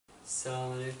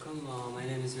Assalamu alaikum. My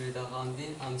name is Waleed Ghamdi.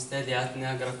 I'm studying at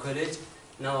Niagara College.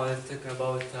 Now I'll talk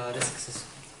about risk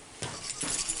assessment.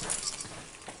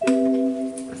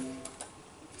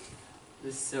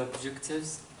 This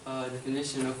objectives,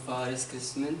 definition of risk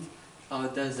assessment. How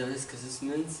does the risk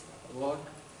assessment work?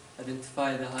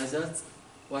 Identify the hazards.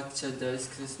 What should the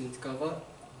risk assessment cover?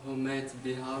 Who might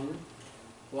be harmed?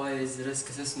 Why is risk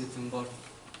assessment important?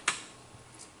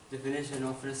 Definition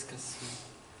of risk assessment.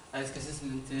 Risk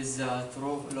assessment is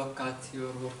to look at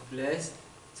your workplace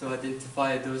to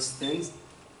identify those things,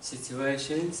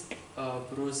 situations,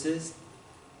 processes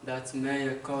that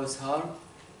may cause harm,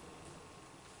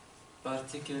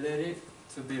 particularly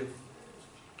to people.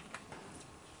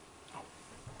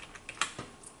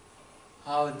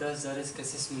 How does the risk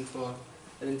assessment work?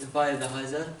 Identify the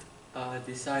hazard,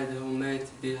 decide who might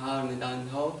be harmed and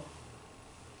how,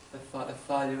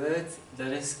 evaluate the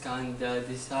risk and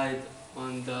decide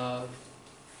on the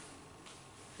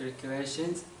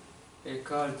precautions,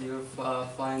 record your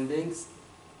findings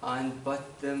and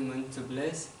put them into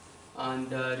place,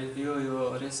 and review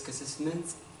your risk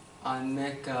assessments and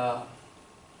make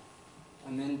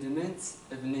amendments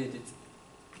if needed.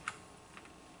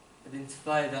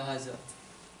 Identify the hazard.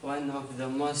 One of the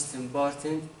most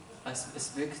important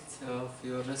aspects of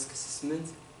your risk assessment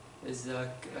is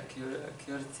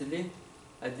accurately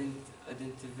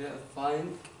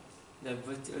identifying the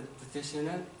potential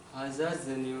hazards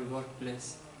in your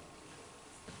workplace.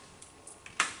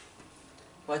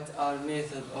 What are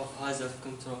methods of hazard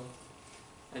control?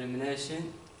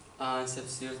 Elimination and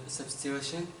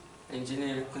substitution,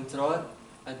 engineering control,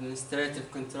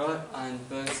 administrative control, and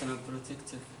personal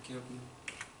protective equipment.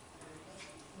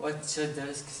 What should the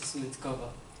risk assessment cover?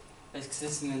 Risk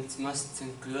assessment must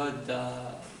include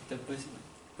the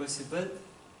possible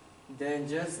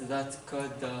dangers that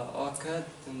could occur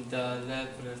in the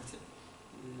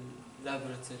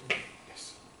laboratory.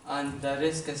 Yes. And the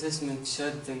risk assessment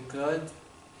should include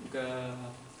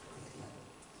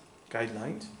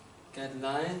Guidelines.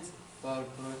 for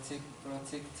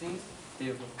protecting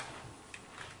people.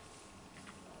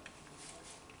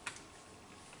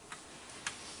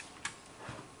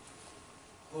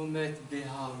 Who might be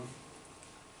harmed?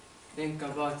 Think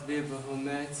about people who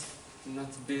might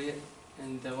not be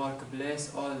in the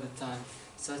workplace all the time,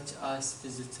 such as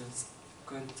visitors,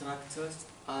 contractors,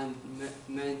 and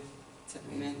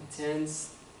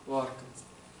maintenance workers.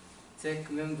 Take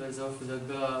members of the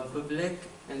public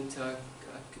into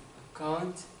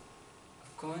account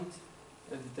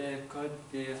if they could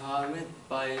be harmed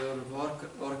by your work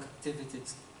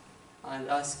activities, and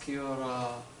ask your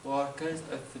workers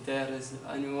if there is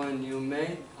anyone you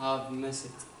may have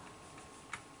missed.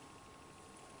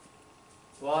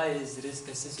 Why is risk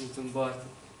assessment important?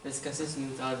 Risk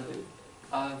assessments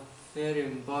are very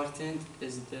important.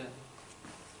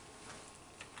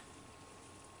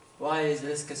 Why is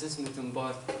risk assessment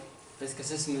important? Risk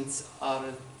assessments are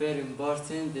very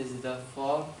important. Is the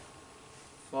form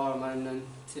an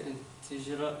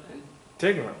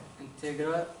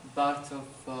integral part of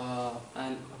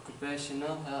an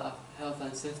occupational health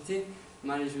and safety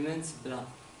management plan.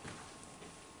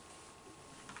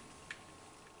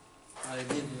 I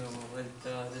leave you with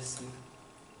this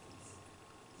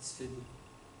video.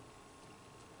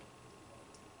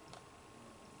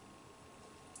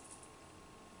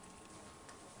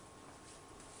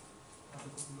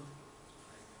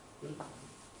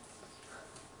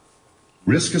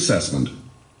 Risk assessment.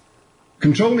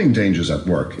 Controlling dangers at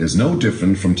work is no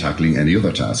different from tackling any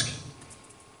other task.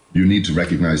 You need to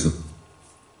recognize the